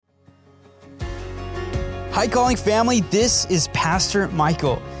Hi, Calling family. This is Pastor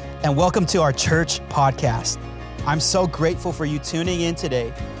Michael, and welcome to our church podcast. I'm so grateful for you tuning in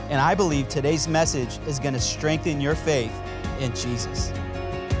today, and I believe today's message is going to strengthen your faith in Jesus.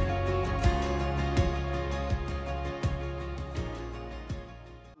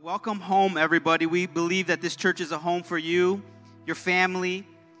 Welcome home, everybody. We believe that this church is a home for you, your family,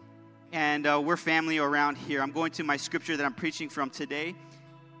 and we're family around here. I'm going to my scripture that I'm preaching from today.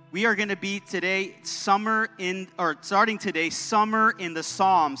 We are going to be today summer in the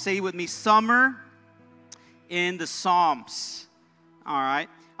Psalms. Say it with me, summer in the Psalms. All right.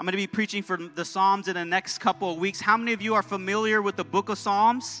 I'm going to be preaching from the Psalms in the next couple of weeks. How many of you are familiar with the book of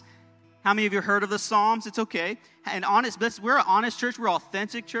Psalms? How many of you heard of the Psalms? It's okay. And we're an honest church. We're an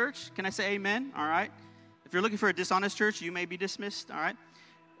authentic church. Can I say amen? All right. If you're looking for a dishonest church, you may be dismissed. All right.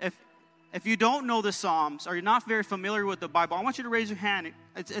 If you don't know the Psalms or you're not very familiar with the Bible, I want you to raise your hand.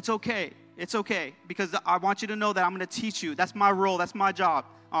 It's okay. It's okay, because I want you to know that I'm going to teach you. That's my role. That's my job.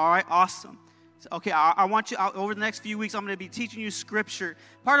 All right? Awesome. Okay, I want you, over the next few weeks, I'm going to be teaching you Scripture.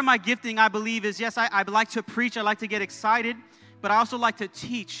 Part of my gifting, I believe, is, yes, I like to preach. I like to get excited, but I also like to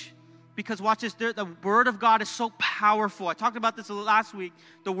teach. Because watch this, the Word of God is so powerful. I talked about this last week.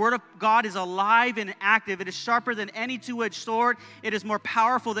 The Word of God is alive and active. It is sharper than any two-edged sword. It is more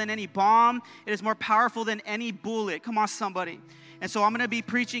powerful than any bomb. It is more powerful than any bullet. Come on, somebody. And so I'm going to be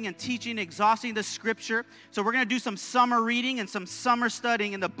preaching and teaching, exhausting the Scripture. So we're going to do some summer reading and some summer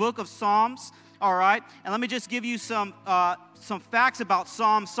studying in the book of Psalms. All right? And let me just give you some facts about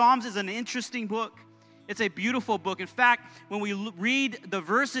Psalms. Psalms is an interesting book. It's a beautiful book. In fact, when we read the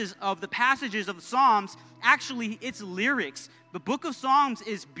verses of the passages of the Psalms, actually it's lyrics. The book of Psalms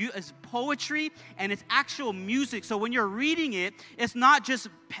is poetry and it's actual music. So when you're reading it, it's not just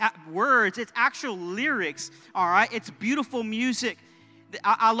words, it's actual lyrics. All right? It's beautiful music.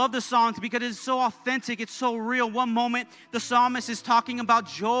 I love the songs because it's so authentic. It's so real. One moment, the psalmist is talking about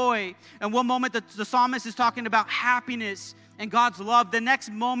joy. And one moment, the psalmist is talking about happiness and God's love. The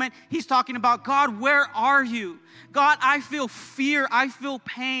next moment, he's talking about, God, where are you? God, I feel fear. I feel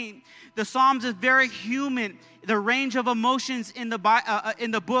pain. The Psalms is very human. The range of emotions in the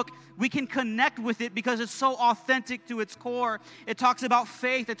book, we can connect with it because it's so authentic to its core. It talks about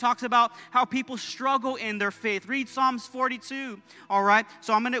faith. It talks about how people struggle in their faith. Read Psalms 42, all right?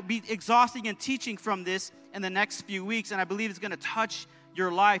 So I'm going to be exhausting and teaching from this in the next few weeks, and I believe it's going to touch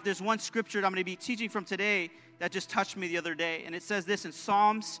your life. There's one scripture that I'm going to be teaching from today that just touched me the other day, and it says this in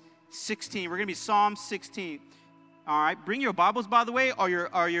Psalms 16. We're going to be Psalms 16. All right, bring your Bibles, by the way, or your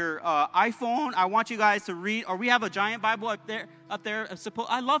iPhone. I want you guys to read, or we have a giant Bible up there.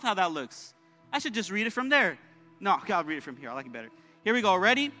 I love how that looks. I should just read it from there. No, I'll read it from here. I like it better. Here we go.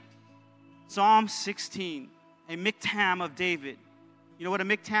 Ready? Psalm 16, a miktam of David. You know what a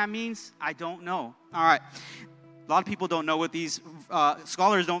miktam means? I don't know. All right. A lot of people don't know what these,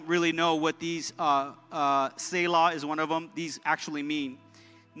 scholars don't really know what these, Selah is one of them, these actually mean.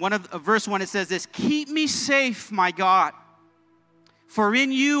 Verse 1, it says this, keep me safe, my God, for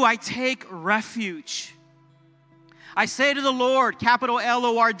in you I take refuge. I say to the Lord, capital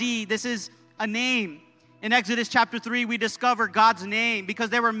L-O-R-D, this is a name. In Exodus chapter 3, we discover God's name because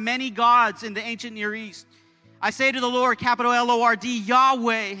there were many gods in the ancient Near East. I say to the Lord, capital L-O-R-D,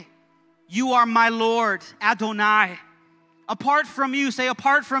 Yahweh, you are my Lord, Adonai. Apart from you, say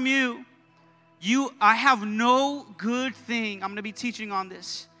apart from you, I have no good thing. I'm going to be teaching on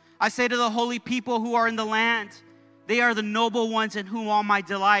this. I say to the holy people who are in the land, they are the noble ones in whom all my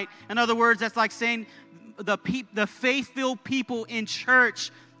delight. In other words, that's like saying the faith-filled people in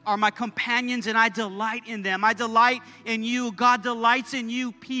church are my companions and I delight in them. I delight in you. God delights in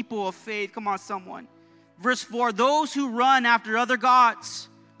you, people of faith. Come on, someone. Verse 4, those who run after other gods,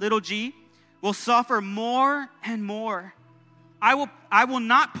 little g, will suffer more and more. I will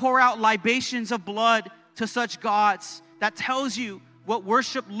not pour out libations of blood to such gods. That tells you what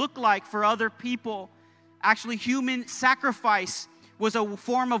worship looked like for other people. Actually, human sacrifice was a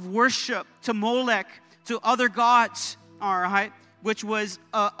form of worship to Molech, to other gods, all right, which was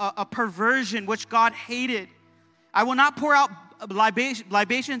a perversion, which God hated. I will not pour out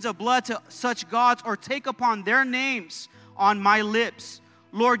libations of blood to such gods or take upon their names on my lips.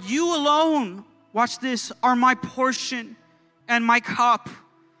 Lord, you alone, watch this, are my portion and my cup.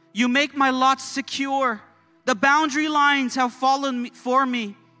 You make my lot secure. The boundary lines have fallen for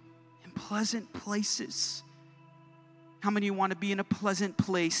me in pleasant places. How many of you want to be in a pleasant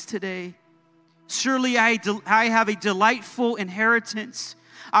place today? Surely I have a delightful inheritance.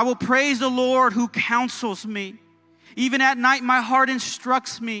 I will praise the Lord who counsels me. Even at night my heart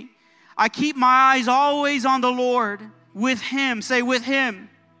instructs me. I keep my eyes always on the Lord. With Him, say with Him,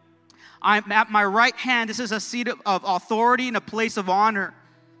 I'm at my right hand. This is a seat of authority and a place of honor.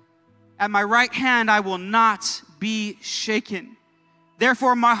 At my right hand, I will not be shaken.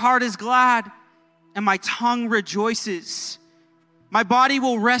 Therefore, my heart is glad and my tongue rejoices. My body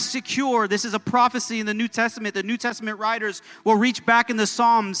will rest secure. This is a prophecy in the New Testament. The New Testament writers will reach back in the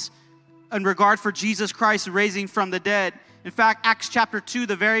Psalms in regard for Jesus Christ raising from the dead. In fact, Acts chapter 2,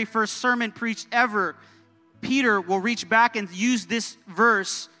 the very first sermon preached ever, Peter will reach back and use this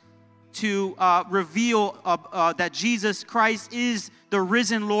verse to reveal that Jesus Christ is the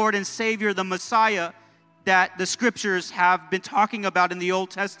risen Lord and Savior, the Messiah that the scriptures have been talking about in the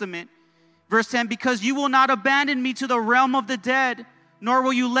Old Testament. Verse 10, because you will not abandon me to the realm of the dead, nor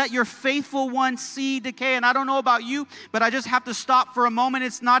will you let your faithful one see decay. And I don't know about you, but I just have to stop for a moment.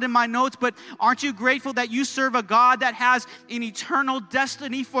 It's not in my notes, but aren't you grateful that you serve a God that has an eternal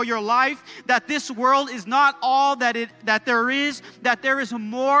destiny for your life? That this world is not all that there is, that there is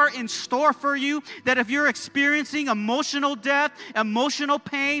more in store for you, that if you're experiencing emotional death, emotional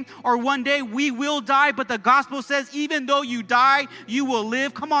pain, or one day we will die, but the gospel says even though you die, you will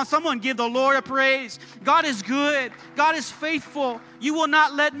live. Come on, someone give the Lord a praise. God is good. God is faithful. You will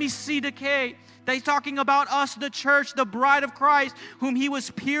not let me see decay. They're talking about us, the church, the bride of Christ, whom he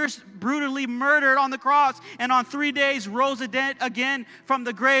was pierced, brutally murdered on the cross, and on 3 days rose again from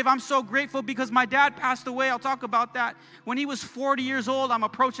the grave. I'm so grateful because my dad passed away. I'll talk about that. When he was 40 years old, I'm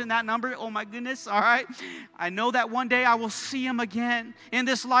approaching that number. Oh my goodness, all right? I know that one day I will see him again. In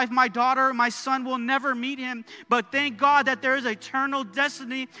this life, my daughter, my son will never meet him, but thank God that there is eternal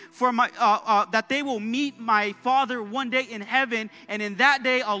destiny for that they will meet my father one day in heaven, and in that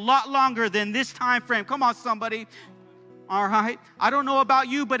day, a lot longer than this time frame. Come on, somebody. All right. I don't know about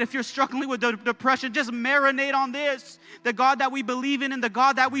you, but if you're struggling with depression, just marinate on this. The God that we believe in and the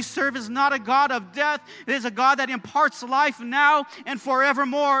God that we serve is not a God of death. It is a God that imparts life now and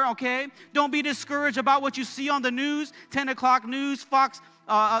forevermore, okay? Don't be discouraged about what you see on the news, 10 o'clock news, Fox,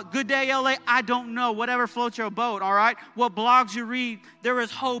 Good Day LA, I don't know, whatever floats your boat, all right? What blogs you read, there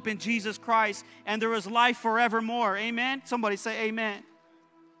is hope in Jesus Christ and there is life forevermore, amen? Somebody say amen.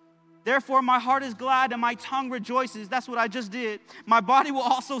 Therefore, my heart is glad and my tongue rejoices. That's what I just did. My body will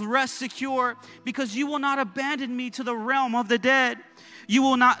also rest secure because you will not abandon me to the realm of the dead. You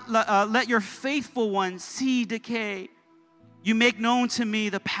will not let your faithful one see decay. You make known to me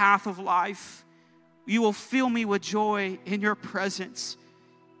the path of life. You will fill me with joy in your presence,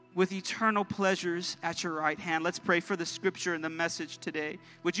 with eternal pleasures at your right hand. Let's pray for the scripture and the message today.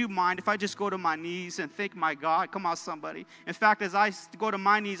 Would you mind if I just go to my knees and thank my God? Come on, somebody. In fact, as I go to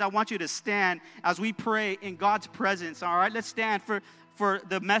my knees, I want you to stand as we pray in God's presence, all right? Let's stand for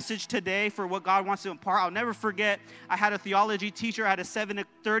the message today, for what God wants to impart. I'll never forget, I had a theology teacher. I had a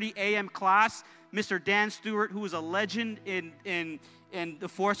 7:30 a.m. class, Mr. Dan Stewart, who was a legend in the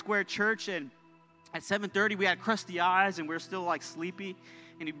Foursquare Church. And at 7:30, we had crusty eyes, and we were still like sleepy.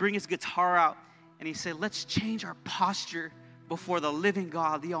 And he'd bring his guitar out, and he said, let's change our posture before the living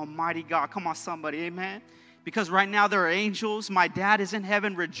God, the almighty God. Come on, somebody, amen? Because right now there are angels. My dad is in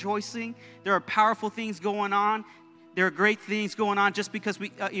heaven rejoicing. There are powerful things going on. There are great things going on just because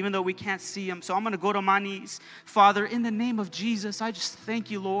even though we can't see him. So I'm going to go to my knees. Father, in the name of Jesus, I just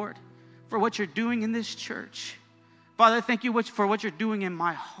thank you, Lord, for what you're doing in this church. Father, I thank you for what you're doing in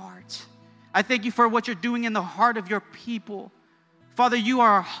my heart. I thank you for what you're doing in the heart of your people. Father, you are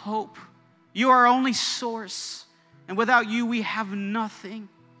our hope. You are our only source. And without you, we have nothing.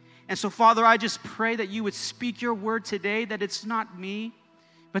 And so, Father, I just pray that you would speak your word today, that it's not me,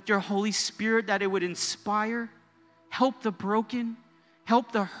 but your Holy Spirit, that it would inspire, help the broken,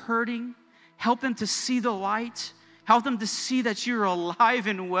 help the hurting, help them to see the light, help them to see that you're alive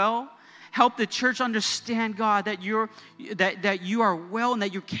and well. Help the church understand, God, that you are well and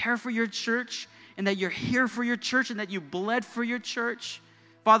that you care for your church, and that you're here for your church, and that you bled for your church.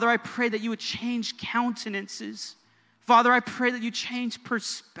 Father, I pray that you would change countenances. Father, I pray that you change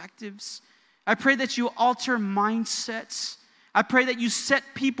perspectives. I pray that you alter mindsets. I pray that you set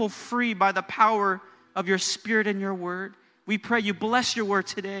people free by the power of your Spirit and your word. We pray you bless your word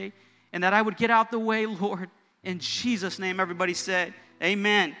today, and that I would get out the way, Lord. In Jesus' name, everybody said,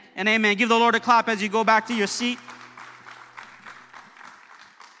 amen and amen. Give the Lord a clap as you go back to your seat.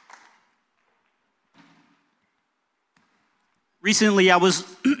 Recently, I was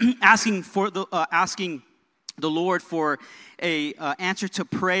asking the Lord for a answer to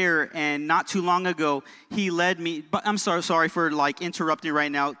prayer, and not too long ago, He led me. But I'm sorry for like interrupting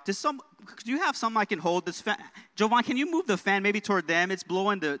right now. Do you have something I can hold? This fan, Jovan, can you move the fan maybe toward them? It's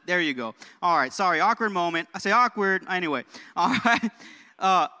blowing there you go. All right, sorry, awkward moment. I say awkward anyway. All right.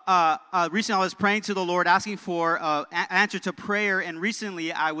 recently I was praying to the Lord, asking for answer to prayer, and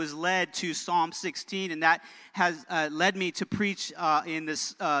recently I was led to Psalm 16, and that has led me to preach in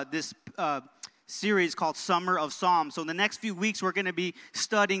this series called Summer of Psalms. So in the next few weeks, we're going to be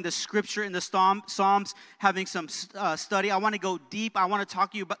studying the scripture in the Psalms, having some study. I want to go deep. I want to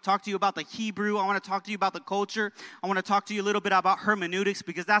talk to you about the Hebrew. I want to talk to you about the culture. I want to talk to you a little bit about hermeneutics,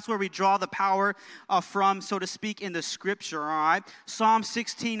 because that's where we draw the power from, so to speak, in the scripture, all right? Psalm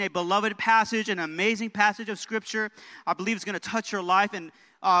 16, a beloved passage, an amazing passage of scripture. I believe it's going to touch your life, and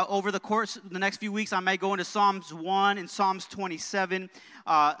over the course of the next few weeks, I may go into Psalms 1 and Psalms 27,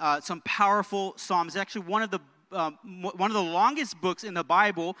 some powerful Psalms. Actually, one of the longest books in the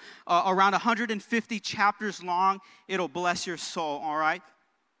Bible, around 150 chapters long. It'll bless your soul, all right?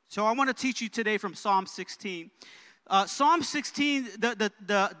 So I want to teach you today from Psalm 16. Psalm 16,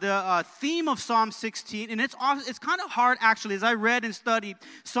 the theme of Psalm 16, and it's kind of hard actually, as I read and studied.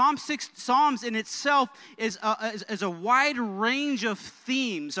 Psalms in itself is a wide range of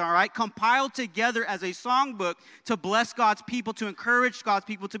themes, all right, compiled together as a songbook to bless God's people, to encourage God's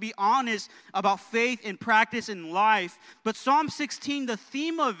people to be honest about faith and practice in life. But Psalm 16, the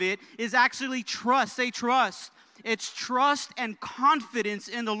theme of it is actually trust. Say trust. It's trust and confidence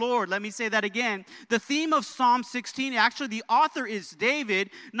in the Lord. Let me say that again. The theme of Psalm 16, actually the author is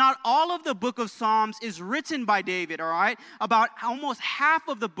David. Not all of the book of Psalms is written by David, all right? About almost half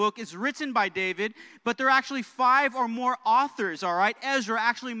of the book is written by David, but there are actually 5 or more authors, all right? Ezra,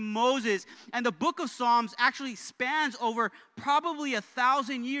 actually Moses. And the book of Psalms actually spans over probably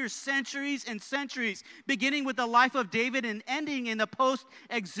 1,000 years, centuries and centuries, beginning with the life of David and ending in the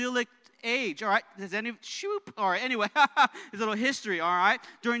post-exilic age, all right? Does any shoop? All right, anyway, there's a little history, all right?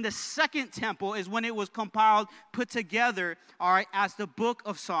 During the Second Temple is when it was compiled, put together, all right, as the book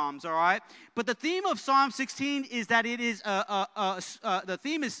of Psalms, all right? But the theme of Psalm 16 is that it is, the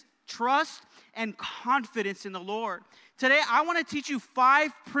theme is trust and confidence in the Lord. Today, I want to teach you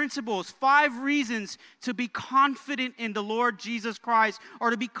 5 principles, 5 reasons to be confident in the Lord Jesus Christ, or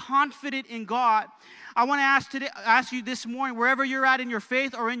to be confident in God. I want to ask you this morning, wherever you're at in your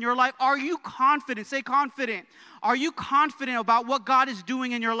faith or in your life, are you confident? Say confident. Are you confident about what God is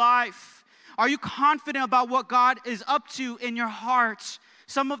doing in your life? Are you confident about what God is up to in your heart?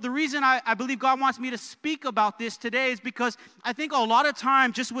 Some of the reason I believe God wants me to speak about this today is because I think a lot of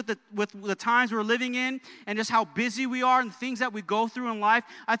times, just with the times we're living in and just how busy we are and the things that we go through in life,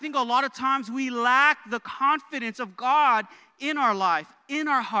 I think a lot of times we lack the confidence of God in our life, in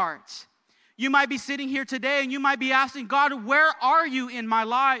our hearts. You might be sitting here today and you might be asking, God, where are you in my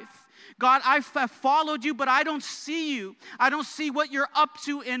life? God, I've followed you, but I don't see you. I don't see what you're up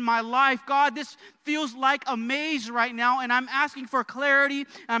to in my life. God, this feels like a maze right now, and I'm asking for clarity,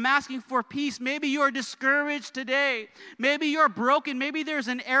 and I'm asking for peace. Maybe you're discouraged today. Maybe you're broken. Maybe there's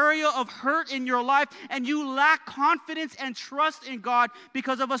an area of hurt in your life, and you lack confidence and trust in God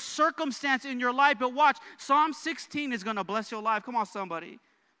because of a circumstance in your life. But watch, Psalm 16 is going to bless your life. Come on, somebody.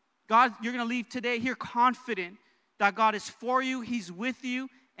 God, you're going to leave today here confident that God is for you, He's with you,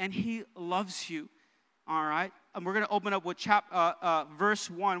 and He loves you. All right? And we're going to open up with verse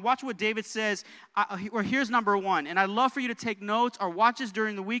 1. Watch what David says. Here's number 1. And I'd love for you to take notes or watch this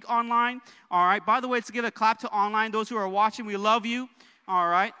during the week online. All right? By the way, let's give a clap to online. Those who are watching, we love you. All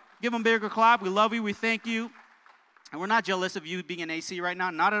right? Give them a bigger clap. We love you. We thank you. And we're not jealous of you being in AC right now.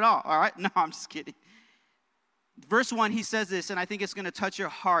 Not at all. All right? No, I'm just kidding. Verse 1, he says this, and I think it's going to touch your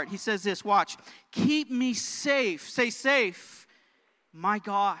heart. He says this, watch. Keep me safe. Say safe, my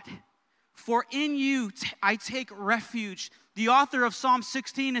God. For in you I take refuge. The author of Psalm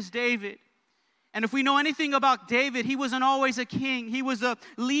 16 is David. And if we know anything about David, he wasn't always a king. He was the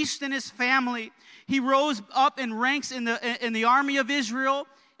least in his family. He rose up in ranks in the army of Israel,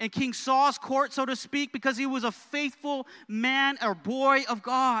 in King Saul's court, so to speak, because he was a faithful man or boy of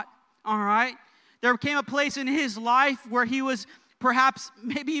God. All right? There came a place in his life where he was perhaps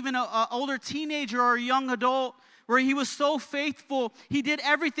maybe even an older teenager or a young adult, where he was so faithful. He did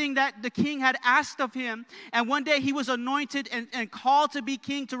everything that the king had asked of him. And one day he was anointed and called to be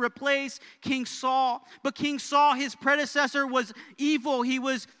king to replace King Saul. But King Saul, his predecessor, was evil. He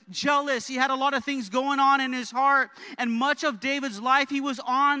was jealous. He had a lot of things going on in his heart. And much of David's life, he was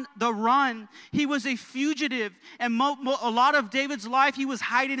on the run. He was a fugitive. And a lot of David's life, he was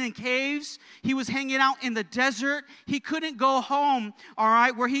hiding in caves. He was hanging out in the desert. He couldn't go home, all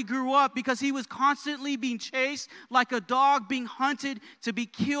right, where he grew up, because he was constantly being chased like a dog being hunted to be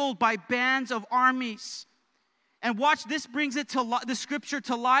killed by bands of armies. And watch, this brings it to the scripture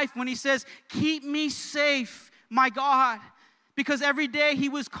to life when he says, keep me safe, my God. Because every day he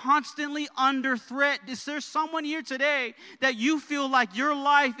was constantly under threat. Is there someone here today that you feel like your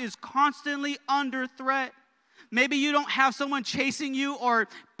life is constantly under threat? Maybe you don't have someone chasing you or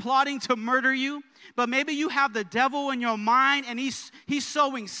plotting to murder you, but maybe you have the devil in your mind and he's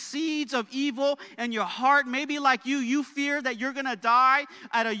sowing seeds of evil in your heart. Maybe like you fear that you're going to die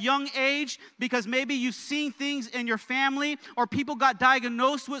at a young age because maybe you've seen things in your family or people got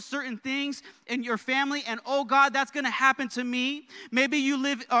diagnosed with certain things in your family and, oh God, that's going to happen to me. Maybe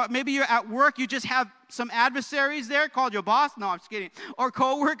maybe you're at work, you just have some adversaries there called your boss. No, I'm just kidding. Or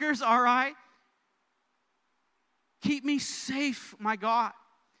coworkers, all right? Keep me safe, my God.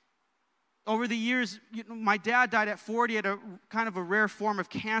 Over the years, my dad died at 40 at a kind of a rare form of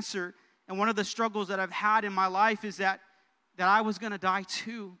cancer. And one of the struggles that I've had in my life is that I was going to die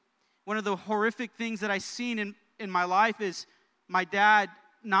too. One of the horrific things that I've seen in my life is my dad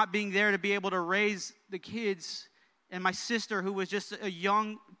not being there to be able to raise the kids. And my sister, who was just a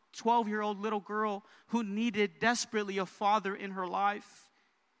young 12-year-old little girl who needed desperately a father in her life.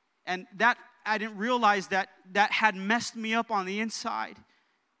 And that I didn't realize that had messed me up on the inside.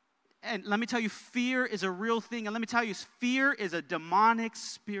 And let me tell you, fear is a real thing. And let me tell you, fear is a demonic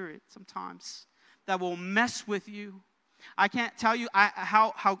spirit sometimes that will mess with you. I can't tell you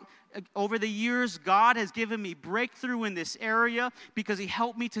how over the years God has given me breakthrough in this area because he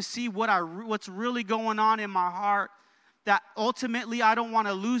helped me to see what's really going on in my heart. That ultimately I don't want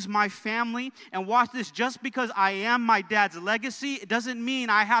to lose my family. And watch this, just because I am my dad's legacy, it doesn't mean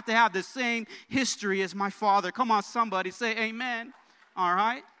I have to have the same history as my father. Come on, somebody, say amen. All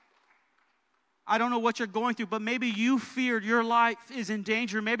right? I don't know what you're going through, but maybe you feared your life is in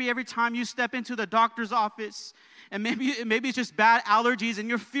danger. Maybe every time you step into the doctor's office, and maybe it's just bad allergies and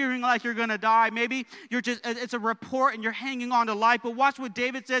you're fearing like you're going to die. Maybe it's a report and you're hanging on to life. But watch what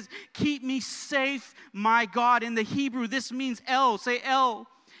David says, keep me safe, my God. In the Hebrew, this means El. Say El.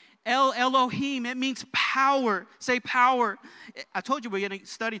 El Elohim. It means power. Say power. I told you we're going to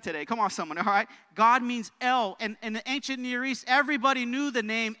study today. Come on, someone. All right. God means El. And in the ancient Near East, everybody knew the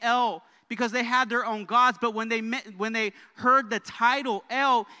name El, because they had their own gods. But when they heard the title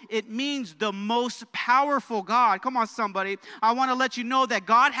El, it means the most powerful God. Come on, somebody. I want to let you know that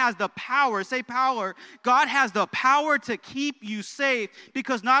God has the power. Say power. God has the power to keep you safe,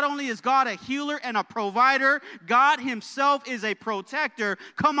 because not only is God a healer and a provider, God himself is a protector.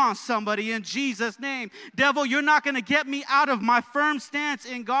 Come on, somebody, in Jesus' name. Devil, you're not going to get me out of my firm stance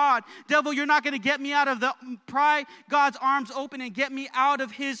in God. Devil, you're not going to get me out of pry God's arms open and get me out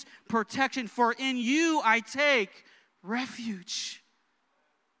of his protection. For in you I take refuge.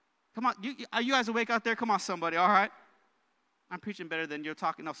 Come on, are you guys awake out there? Come on, somebody, all right? I'm preaching better than you're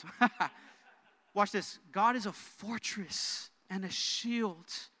talking. No, watch this. God is a fortress and a shield.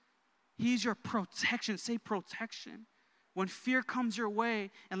 He's your protection. Say protection. When fear comes your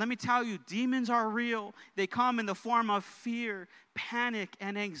way, and let me tell you, demons are real. They come in the form of fear, panic,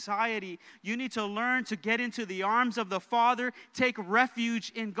 and anxiety. You need to learn to get into the arms of the Father. Take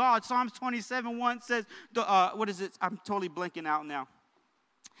refuge in God. Psalms 27:1 says, what is it? I'm totally blanking out now.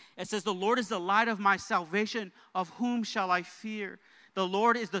 It says, the Lord is the light of my salvation. Of whom shall I fear? The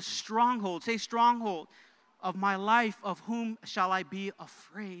Lord is the stronghold. Say stronghold of my life. Of whom shall I be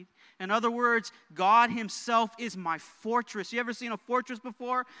afraid? In other words, God himself is my fortress. You ever seen a fortress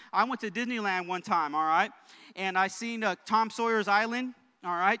before? I went to Disneyland one time, all right? And I seen Tom Sawyer's Island,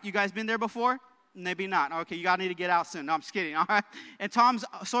 all right? You guys been there before? Maybe not. Okay, you gotta need to get out soon. No, I'm just kidding, all right? And Tom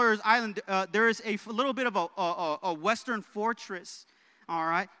Sawyer's Island, there is a little bit of a Western fortress, all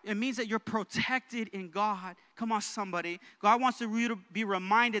right? It means that you're protected in God. Come on, somebody. God wants you to be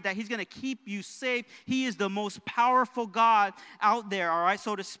reminded that he's going to keep you safe. He is the most powerful God out there, all right,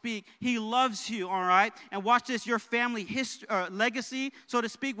 so to speak. He loves you, all right? And watch this, your family history, legacy, so to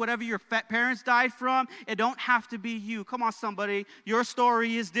speak, whatever your parents died from, it don't have to be you. Come on, somebody. Your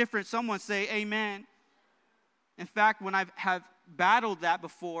story is different. Someone say amen. In fact, when I have battled that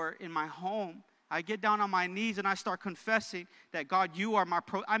before in my home, I get down on my knees and I start confessing that, God, you are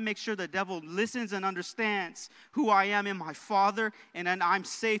I make sure the devil listens and understands who I am in my Father, and then I'm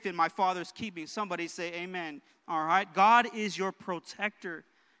safe in my Father's keeping. Somebody say amen. All right? God is your protector.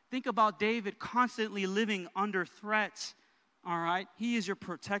 Think about David constantly living under threat. All right? He is your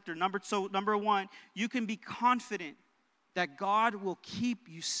protector. Number one, you can be confident that God will keep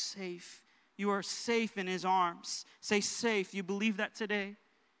you safe. You are safe in his arms. Say safe. You believe that today?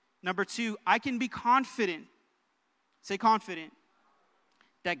 Number two, I can be confident. Say confident.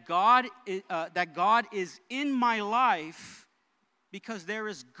 That God is in my life because there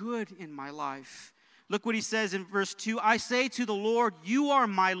is good in my life. Look what he says in verse 2. I say to the Lord, you are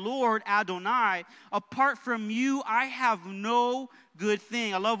my Lord Adonai. Apart from you, I have no good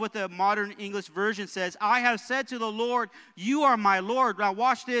thing. I love what the modern English version says. I have said to the Lord, you are my Lord. Now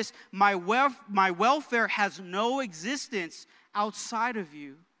watch this. My welfare has no existence outside of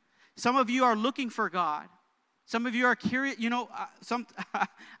you. Some of you are looking for God. Some of you are curious. You know, I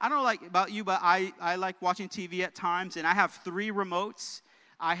don't know like about you, but I like watching TV at times, and I have 3 remotes.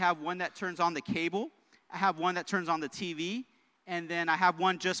 I have one that turns on the cable. I have one that turns on the TV. And then I have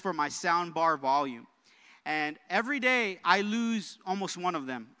one just for my sound bar volume. And every day, I lose almost one of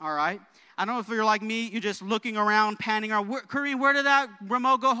them, all right? I don't know if you're like me, you're just looking around, panning around. Kareem, where did that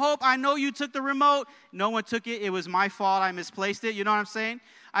remote go? Hope, I know you took the remote. No one took it. It was my fault. I misplaced it. You know what I'm saying?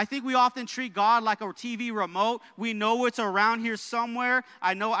 I think we often treat God like a TV remote. We know it's around here somewhere.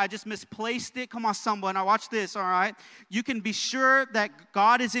 I know I just misplaced it. Come on, someone. Now watch this, all right? You can be sure that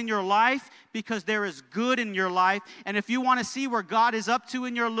God is in your life because there is good in your life. And if you want to see where God is up to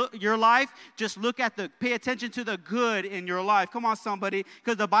in your life, just pay attention to the good in your life. Come on, somebody.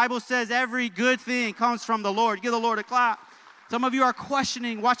 Because the Bible says every good thing comes from the Lord. Give the Lord a clap. Some of you are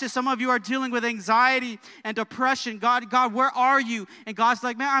questioning. Watch this. Some of you are dealing with anxiety and depression. God, where are you? And God's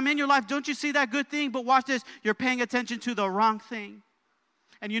like, man, I'm in your life. Don't you see that good thing? But watch this. You're paying attention to the wrong thing.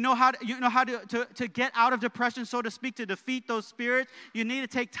 And you know how to get out of depression, so to speak, to defeat those spirits. You need to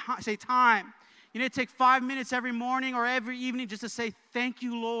take time. You need to take 5 minutes every morning or every evening just to say, thank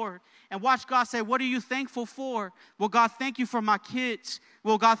you, Lord. And watch God say, what are you thankful for? Well, God, thank you for my kids.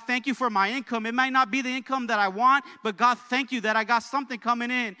 Well, God, thank you for my income. It might not be the income that I want, but God, thank you that I got something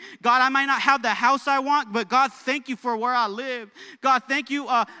coming in. God, I might not have the house I want, but God, thank you for where I live. God, thank you.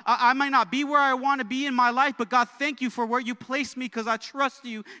 I might not be where I want to be in my life, but God, thank you for where you placed me because I trust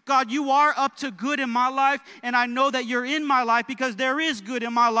you. God, you are up to good in my life, and I know that you're in my life because there is good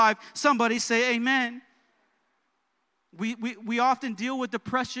in my life. Somebody say amen. We often deal with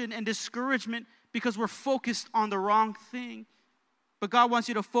depression and discouragement because we're focused on the wrong thing. But God wants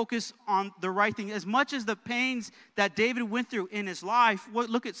you to focus on the right thing. As much as the pains that David went through in his life,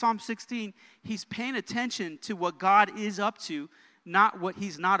 look at Psalm 16. He's paying attention to what God is up to, not what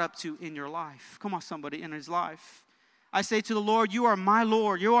he's not up to in your life. Come on, somebody, in his life. I say to the Lord, you are my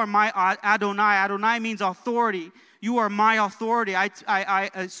Lord. You are my Adonai. Adonai means authority. You are my authority.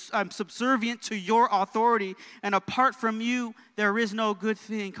 I'm subservient to your authority. And apart from you, there is no good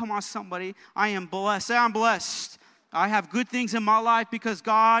thing. Come on, somebody. I am blessed. Say, I'm blessed. I have good things in my life because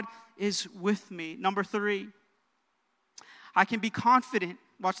God is with me. Number 3, I can be confident,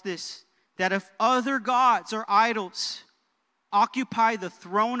 watch this, that if other gods or idols occupy the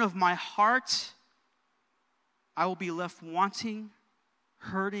throne of my heart, I will be left wanting,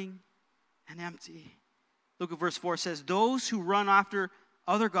 hurting, and empty. Look at verse 4. It says, those who run after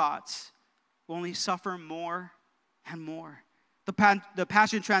other gods will only suffer more and more. The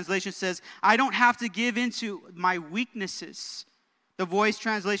Passion Translation says, I don't have to give into my weaknesses. The Voice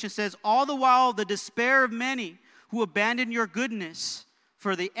Translation says, all the while the despair of many who abandon your goodness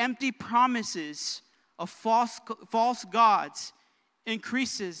for the empty promises of false gods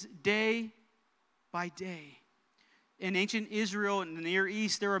increases day by day. In ancient Israel and the Near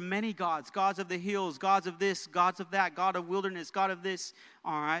East, there were many gods. Gods of the hills, gods of this, gods of that, God of wilderness, God of this,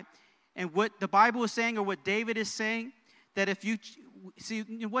 all right? And what the Bible is saying, or what David is saying, that if you, see,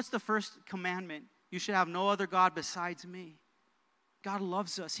 what's the first commandment? You should have no other God besides me. God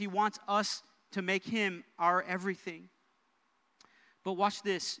loves us. He wants us to make him our everything. But watch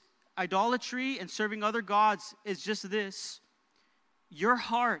this. Idolatry and serving other gods is just this. Your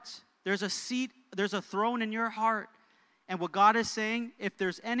heart, there's a seat, there's a throne in your heart. And what God is saying, if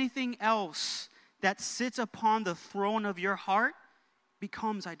there's anything else that sits upon the throne of your heart,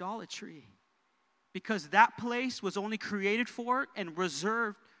 becomes idolatry. Because that place was only created for and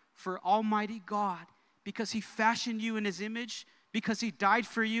reserved for Almighty God. Because he fashioned you in his image. Because he died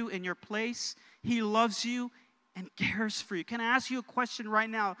for you in your place. He loves you and cares for you. Can I ask you a question right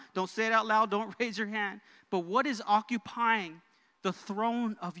now? Don't say it out loud. Don't raise your hand. But what is occupying the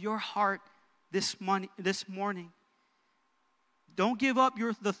throne of your heart this morning? Don't give up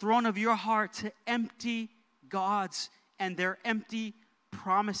the throne of your heart to empty gods and their empty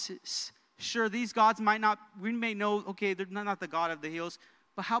promises. Sure, these gods we may know, okay, they're not the God of the hills,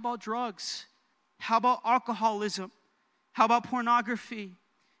 but how about drugs? How about alcoholism? How about pornography?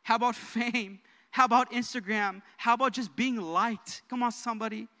 How about fame? How about Instagram? How about just being liked? Come on,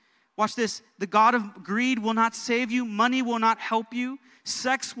 somebody. Watch this. The God of greed will not save you. Money will not help you.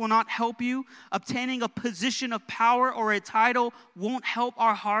 Sex will not help you. Obtaining a position of power or a title won't help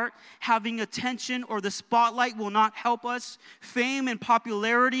our heart. Having attention or the spotlight will not help us. Fame and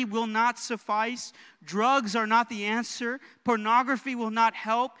popularity will not suffice. Drugs are not the answer. Pornography will not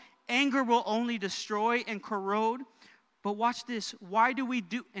help. Anger will only destroy and corrode. But watch this. Why do we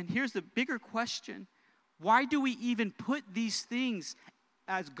do, and here's the bigger question. Why do we even put these things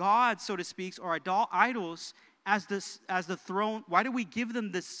as gods, so to speak, or idols as the throne? Why do we give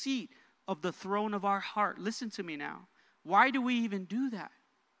them the seat of the throne of our heart? Listen to me now. Why do we even do that?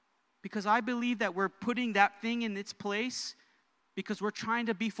 Because I believe that we're putting that thing in its place because we're trying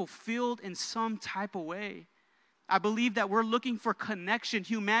to be fulfilled in some type of way. I believe that we're looking for connection.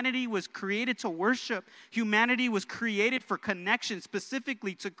 Humanity was created to worship. Humanity was created for connection,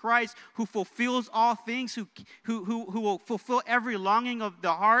 specifically to Christ, who fulfills all things, who will fulfill every longing of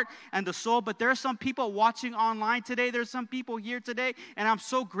the heart and the soul. But there are some people watching online today. There's some people here today, and I'm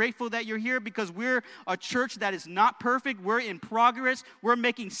so grateful that you're here because we're a church that is not perfect. We're in progress. We're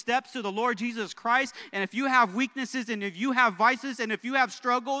making steps to the Lord Jesus Christ. And if you have weaknesses, and if you have vices, and if you have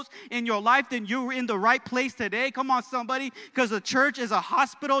struggles in your life, then you're in the right place today. Come on, somebody, because the church is a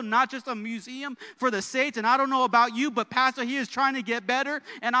hospital, not just a museum for the saints. And I don't know about you, but Pastor here is trying to get better,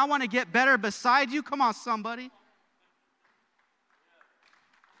 and I want to get better beside you. Come on, somebody.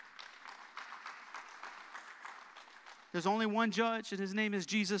 There's only one judge, and his name is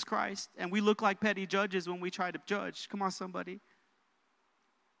Jesus Christ. And we look like petty judges when we try to judge. Come on, somebody.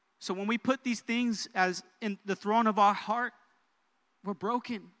 So when we put these things as in the throne of our heart, we're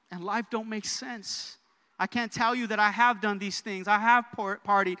broken, and life don't make sense. I can't tell you that I have done these things. I have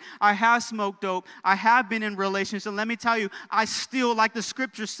partied. I have smoked dope. I have been in relationships. And let me tell you, I still, like the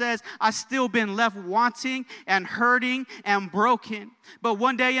scripture says, I still been left wanting and hurting and broken. But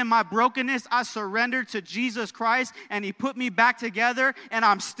one day in my brokenness, I surrendered to Jesus Christ, and he put me back together, and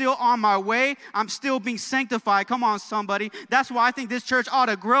I'm still on my way. I'm still being sanctified. Come on, somebody. That's why I think this church ought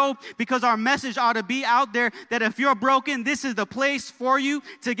to grow, because our message ought to be out there that if you're broken, this is the place for you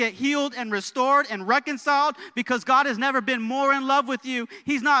to get healed and restored and reconciled, because God has never been more in love with you.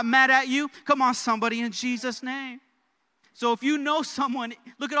 He's not mad at you. Come on, somebody, in Jesus' name. So if you know someone,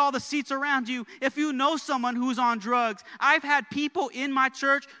 look at all the seats around you. If you know someone who's on drugs, I've had people in my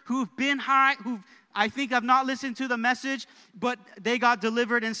church who've been high, who've I think have not listened to the message, but they got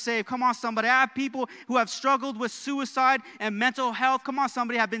delivered and saved. Come on, somebody. I have people who have struggled with suicide and mental health. Come on,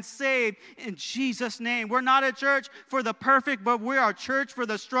 somebody, have been saved in Jesus' name. We're not a church for the perfect, but we're a church for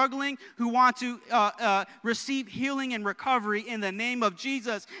the struggling who want to receive healing and recovery in the name of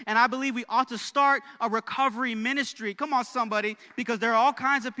Jesus. And I believe we ought to start a recovery ministry. Come on, somebody, because there are all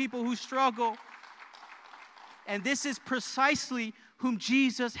kinds of people who struggle. And this is precisely whom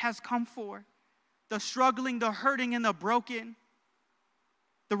Jesus has come for. The struggling, the hurting, and the broken.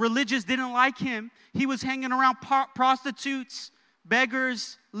 The religious didn't like him. He was hanging around prostitutes,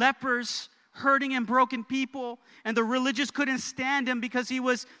 beggars, lepers, hurting and broken people. And the religious couldn't stand him because he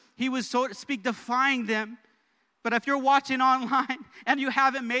was, so to speak, defying them. But if you're watching online and you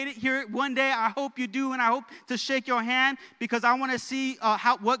haven't made it here one day, I hope you do, and I hope to shake your hand, because I want to see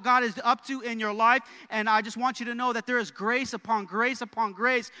what God is up to in your life. And I just want you to know that there is grace upon grace upon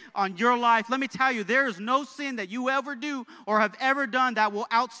grace on your life. Let me tell you, there is no sin that you ever do or have ever done that will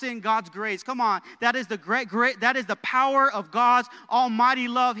out-sin God's grace. Come on, that is the that is the power of God's almighty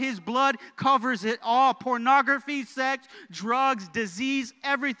love. His blood covers it all: pornography, sex, drugs, disease,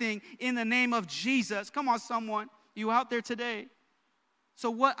 everything in the name of Jesus. Come on, someone. You out there today.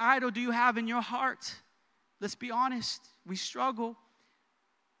 So what idol do you have in your heart? Let's be honest. We struggle.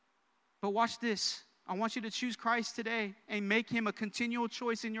 But watch this. I want you to choose Christ today and make him a continual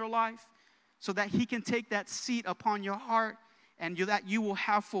choice in your life, so that he can take that seat upon your heart, and that you will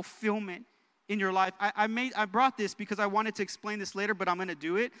have fulfillment in your life. I brought this because I wanted to explain this later, but I'm going to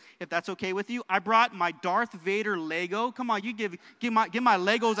do it if that's okay with you. I brought my Darth Vader Lego. Come on, you give my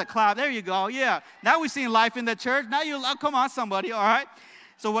Legos a clap. There you go. Yeah. Now we've seen life in the church. Now come on, somebody. All right.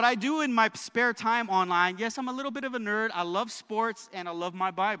 So what I do in my spare time online, yes, I'm a little bit of a nerd. I love sports, and I love my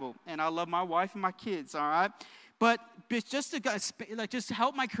Bible, and I love my wife and my kids. All right. But just to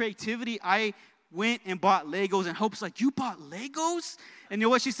help my creativity, I went and bought Legos, and Hope's like, "You bought Legos?" And you know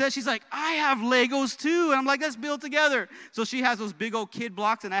what she said? She's like, "I have Legos too." And I'm like, "Let's build together." So she has those big old kid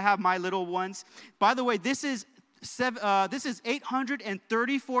blocks, and I have my little ones. By the way, this is this is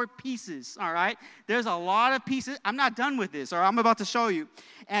 834 pieces, all right? There's a lot of pieces. I'm not done with this, all right? I'm about to show you.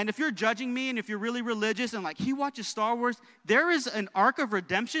 And if you're judging me and if you're really religious and like he watches Star Wars, there is an arc of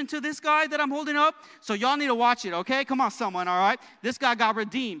redemption to this guy that I'm holding up. So y'all need to watch it, okay? Come on, someone, all right? This guy got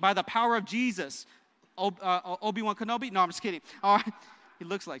redeemed by the power of Jesus. Obi-Wan Kenobi? No, I'm just kidding. All right. He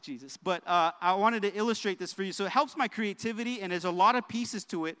looks like Jesus. But I wanted to illustrate this for you. So it helps my creativity, and there's a lot of pieces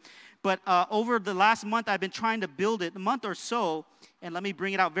to it. But over the last month, I've been trying to build it, a month or so. And let me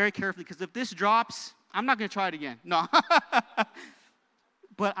bring it out very carefully, because if this drops, I'm not going to try it again. No.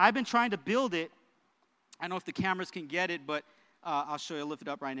 But I've been trying to build it. I don't know if the cameras can get it, but I'll show you. I'll lift it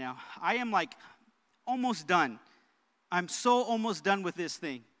up right now. I am like almost done. I'm so almost done with this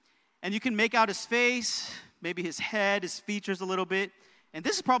thing. And you can make out his face, maybe his head, his features a little bit. And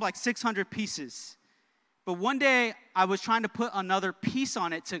this is probably like 600 pieces. But one day, I was trying to put another piece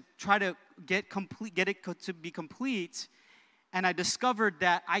on it to try to get it to be complete. And I discovered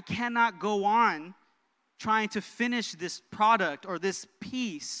that I cannot go on trying to finish this product or this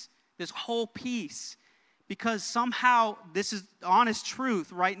piece, this whole piece. Because somehow, this is the honest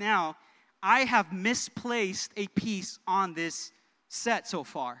truth right now, I have misplaced a piece on this set so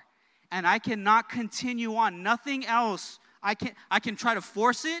far. And I cannot continue on. Nothing else. I can try to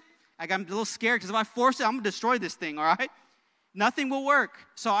force it. I'm a little scared because if I force it, I'm going to destroy this thing, all right? Nothing will work.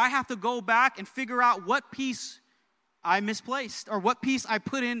 So I have to go back and figure out what piece I misplaced or what piece I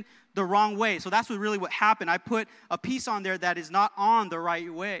put in the wrong way. So that's what happened. I put a piece on there that is not on the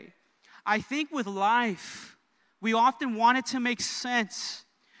right way. I think with life, we often want it to make sense.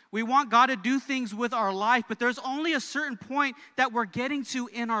 We want God to do things with our life, but there's only a certain point that we're getting to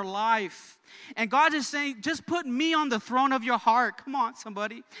in our life. And God is saying, just put me on the throne of your heart. Come on,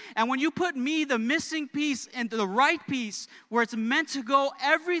 somebody. And when you put me, the missing piece, and the right piece, where it's meant to go,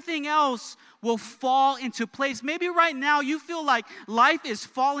 everything else will fall into place. Maybe right now you feel like life is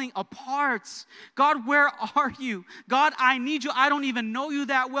falling apart. God, where are you? God, I need you. I don't even know you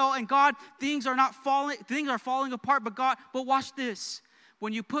that well. And God, things are falling apart. But watch this.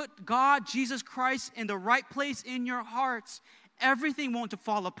 When you put God, Jesus Christ, in the right place in your hearts, everything won't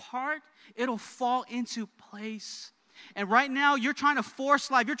fall apart. It'll fall into place. And right now, you're trying to force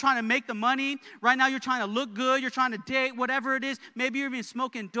life. You're trying to make the money. Right now, you're trying to look good. You're trying to date, whatever it is. Maybe you're even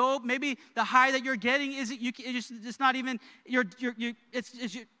smoking dope. Maybe the high that you're getting it's not even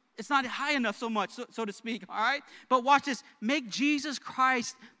it's not high enough so much, so to speak. All right. But watch this. Make Jesus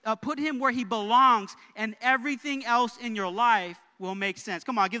Christ, put him where he belongs, and everything else in your life will make sense.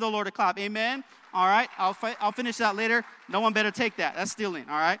 Come on, give the Lord a clap. Amen. All right. I'll finish that later. No one better take that. That's stealing.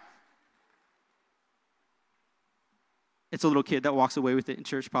 All right. It's a little kid that walks away with it in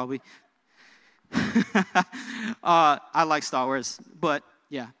church, probably. I like Star Wars, but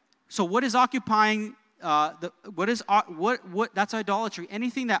yeah. So what is occupying? That's idolatry.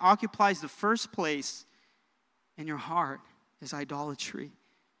 Anything that occupies the first place in your heart is idolatry.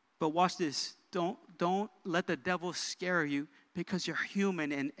 But watch this. Don't let the devil scare you, because you're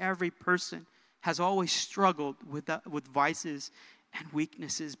human, and every person has always struggled with vices and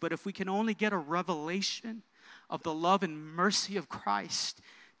weaknesses. But if we can only get a revelation of the love and mercy of Christ,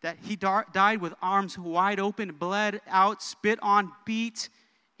 that he died with arms wide open, bled out, spit on, beat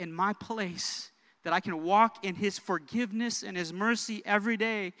in my place, that I can walk in his forgiveness and his mercy every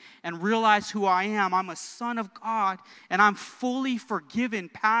day and realize who I am. I'm a son of God, and I'm fully forgiven,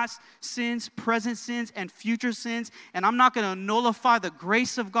 past sins, present sins, and future sins. And I'm not going to nullify the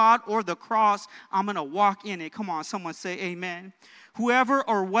grace of God or the cross. I'm going to walk in it. Come on, someone say amen. Whoever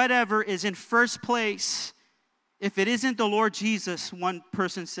or whatever is in first place, if it isn't the Lord Jesus, one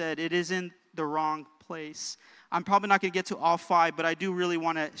person said, it is in the wrong place. I'm probably not going to get to all 5, but I do really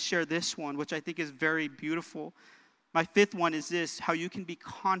want to share this one, which I think is very beautiful. My 5th one is this: how you can be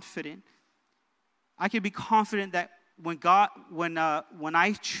confident. I can be confident that when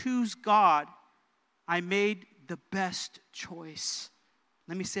I choose God, I made the best choice.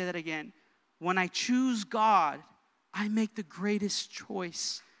 Let me say that again. When I choose God, I make the greatest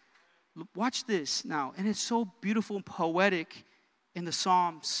choice. Watch this now. And it's so beautiful and poetic in the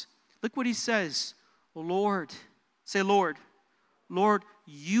Psalms. Look what he says. Lord, say Lord. Lord,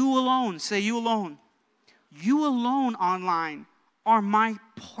 you alone, say you alone. You alone online are my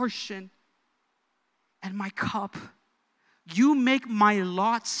portion and my cup. You make my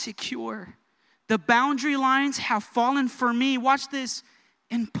lot secure. The boundary lines have fallen for me. Watch this.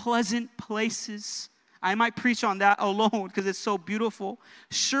 In pleasant places. I might preach on that alone because it's so beautiful.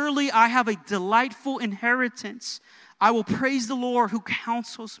 Surely I have a delightful inheritance. I will praise the Lord who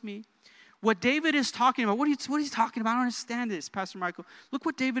counsels me. What David is talking about, what he's talking about, I don't understand this, Pastor Michael. Look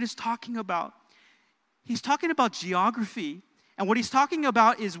what David is talking about. He's talking about geography. And what he's talking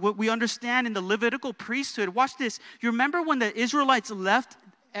about is what we understand in the Levitical priesthood. Watch this. You remember when the Israelites left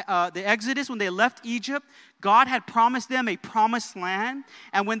the Exodus, when they left Egypt, God had promised them a promised land.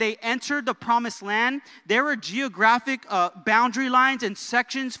 And when they entered the promised land, there were geographic boundary lines and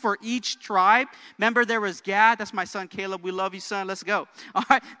sections for each tribe. Remember, there was Gad. That's my son, Caleb. We love you, son. Let's go. All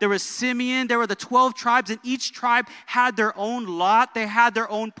right. There was Simeon. There were the 12 tribes, and each tribe had their own lot. They had their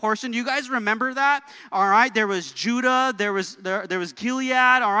own portion. You guys remember that? All right. There was Judah. There was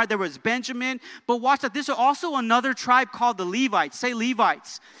Gilead. All right. There was Benjamin. But watch that. There's also another tribe called the Levites. Say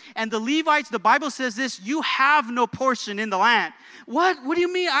Levites. And the Levites, the Bible says this, you have no portion in the land. What? What do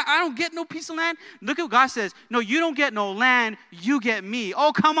you mean? I don't get no piece of land? Look at what God says. No, you don't get no land. You get me.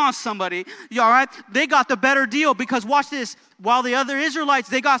 Oh, come on, somebody. You all right? They got the better deal because watch this. While the other Israelites,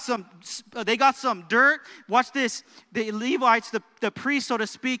 they got some dirt. Watch this. The Levites, the priests, so to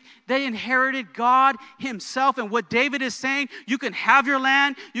speak, they inherited God himself. And what David is saying, you can have your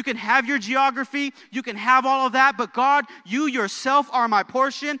land, you can have your geography, you can have all of that, but God, you yourself are my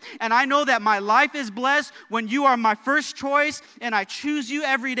portion. And I know that my life is blessed when you are my first choice and I choose you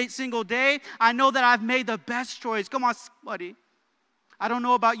every single day. I know that I've made the best choice. Come on, somebody. I don't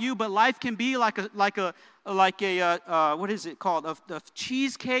know about you, but life can be like a what is it called? A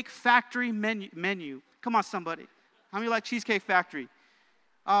Cheesecake Factory menu. Come on, somebody. How many like Cheesecake Factory?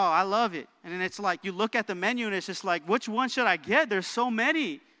 Oh, I love it. And then it's like you look at the menu and it's just like, which one should I get? There's so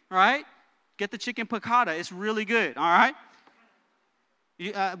many, right? Get the chicken piccata. It's really good, all right?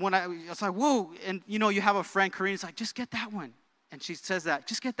 It's like, whoa. And, you have a friend, Korean, it's like, just get that one. And she says that,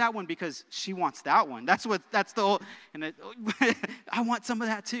 just get that one because she wants that one. That's the whole, and I want some of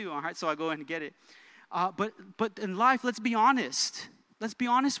that too. All right, so I go ahead and get it. But in life, let's be honest. Let's be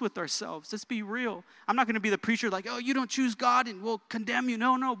honest with ourselves. Let's be real. I'm not going to be the preacher like, oh, you don't choose God and we'll condemn you.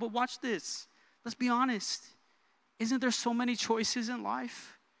 No, but watch this. Let's be honest. Isn't there so many choices in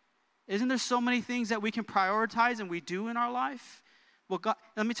life? Isn't there so many things that we can prioritize and we do in our life? Well, God,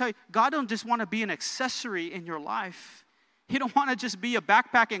 let me tell you, God don't just want to be an accessory in your life. He don't want to just be a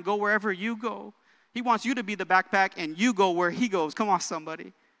backpack and go wherever you go. He wants you to be the backpack and you go where he goes. Come on,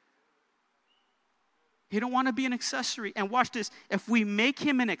 somebody. He don't want to be an accessory. And watch this. If we make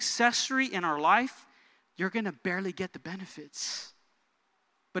him an accessory in our life, you're going to barely get the benefits.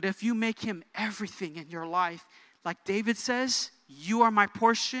 But if you make him everything in your life, like David says, you are my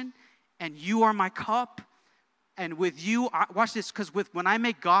portion and you are my cup. And with you, watch this, because when I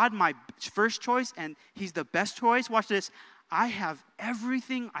make God my first choice and he's the best choice, watch this, I have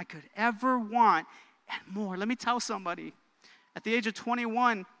everything I could ever want and more. Let me tell somebody, at the age of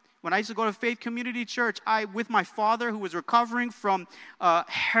 21, when I used to go to Faith Community Church, with my father who was recovering from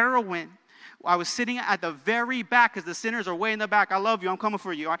heroin, I was sitting at the very back because the sinners are way in the back. I love you. I'm coming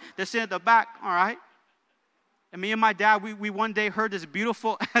for you. All right? They're sitting at the back, all right? And me and my dad, we one day heard this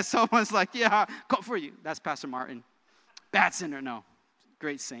beautiful, someone's like, yeah, come for you. That's Pastor Martin. Bad sinner, no.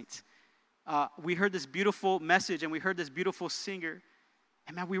 Great saint. We heard this beautiful message and we heard this beautiful singer.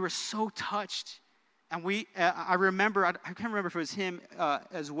 And man, we were so touched. And I remember, I can't remember if it was him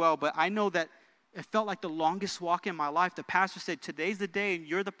as well, but I know that it felt like the longest walk in my life. The pastor said, today's the day and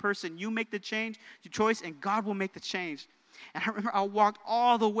you're the person. You make the change, your choice, and God will make the change. And I remember I walked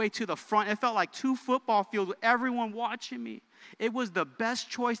all the way to the front. It felt like 2 football fields with everyone watching me. It was the best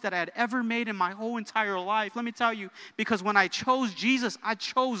choice that I had ever made in my whole entire life. Let me tell you, because when I chose Jesus, I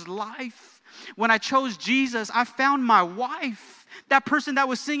chose life. When I chose Jesus, I found my wife. That person that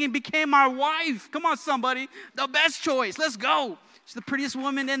was singing became my wife. Come on, somebody. The best choice. Let's go. She's the prettiest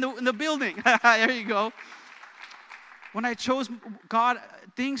woman in the building. There you go. When I chose God,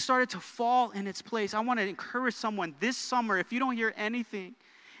 things started to fall in its place. I want to encourage someone this summer, if you don't hear anything,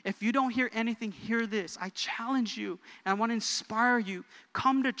 hear this. I challenge you, and I want to inspire you.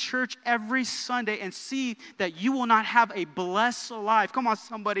 Come to church every Sunday and see that you will not have a blessed life. Come on,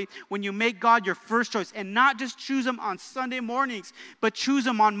 somebody, when you make God your first choice, and not just choose him on Sunday mornings, but choose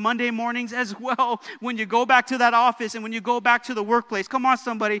him on Monday mornings as well. When you go back to that office and when you go back to the workplace, come on,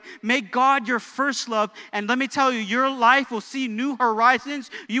 somebody, make God your first love. And let me tell you, your life will see new horizons.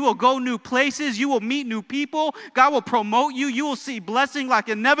 You will go new places. You will meet new people. God will promote you. You will see blessing like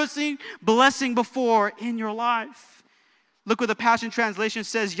you've never seen blessing before in your life. Look what the Passion Translation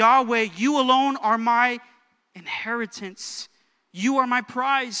says. Yahweh, you alone are my inheritance. You are my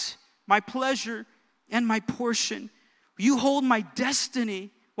prize, my pleasure, and my portion. You hold my destiny,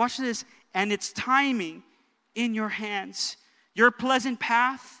 watch this, and its timing in your hands. Your pleasant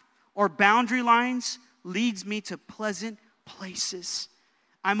path or boundary lines leads me to pleasant places.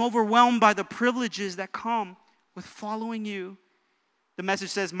 I'm overwhelmed by the privileges that come with following you. The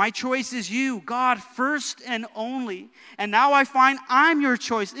Message says, my choice is you, God first and only. And now I find I'm your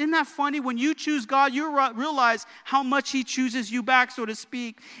choice. Isn't that funny? When you choose God, you realize how much he chooses you back, so to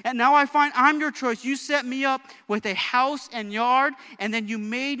speak. And now I find I'm your choice. You set me up with a house and yard, and then you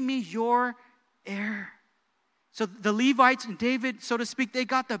made me your heir. So the Levites and David, so to speak, they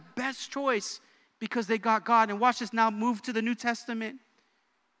got the best choice because they got God. And watch this now, move to the New Testament.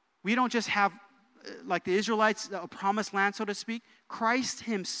 We don't just have, like the Israelites, a promised land, so to speak. Christ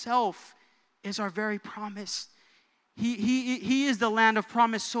himself is our very promise. He is the land of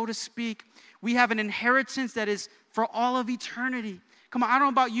promise, so to speak. We have an inheritance that is for all of eternity. Come on, I don't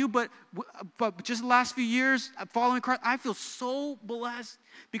know about you, but just the last few years following Christ, I feel so blessed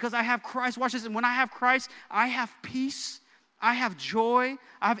because I have Christ. Watch this. And when I have Christ, I have peace. I have joy.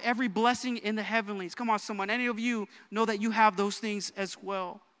 I have every blessing in the heavenlies. Come on, someone. Any of you know that you have those things as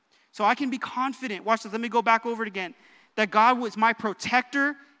well. So I can be confident. Watch this. Let me go back over it again. That God was my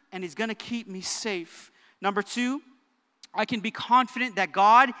protector and he's going to keep me safe. Number 2, I can be confident that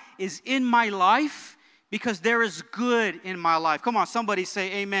God is in my life because there is good in my life. Come on, somebody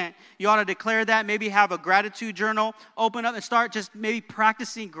say amen. You ought to declare that. Maybe have a gratitude journal. Open up and start just maybe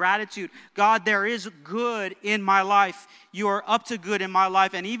practicing gratitude. God, there is good in my life. You are up to good in my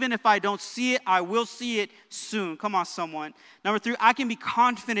life. And even if I don't see it, I will see it soon. Come on, someone. Number 3, I can be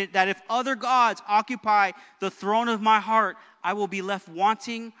confident that if other gods occupy the throne of my heart, I will be left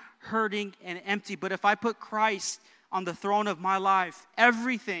wanting, hurting, and empty. But if I put Christ on the throne of my life,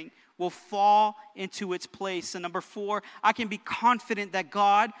 everything will fall into its place. And number 4, I can be confident that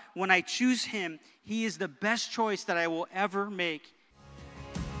God, when I choose him, he is the best choice that I will ever make.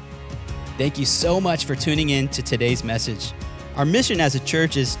 Thank you so much for tuning in to today's message. Our mission as a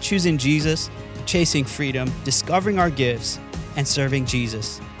church is choosing Jesus, chasing freedom, discovering our gifts, and serving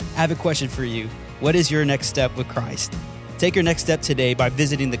Jesus. I have a question for you. What is your next step with Christ? Take your next step today by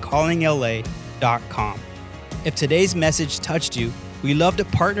visiting thecallingla.com. If today's message touched you, we love to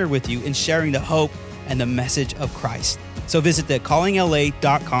partner with you in sharing the hope and the message of Christ. So visit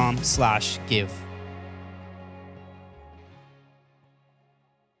thecallingla.com/give.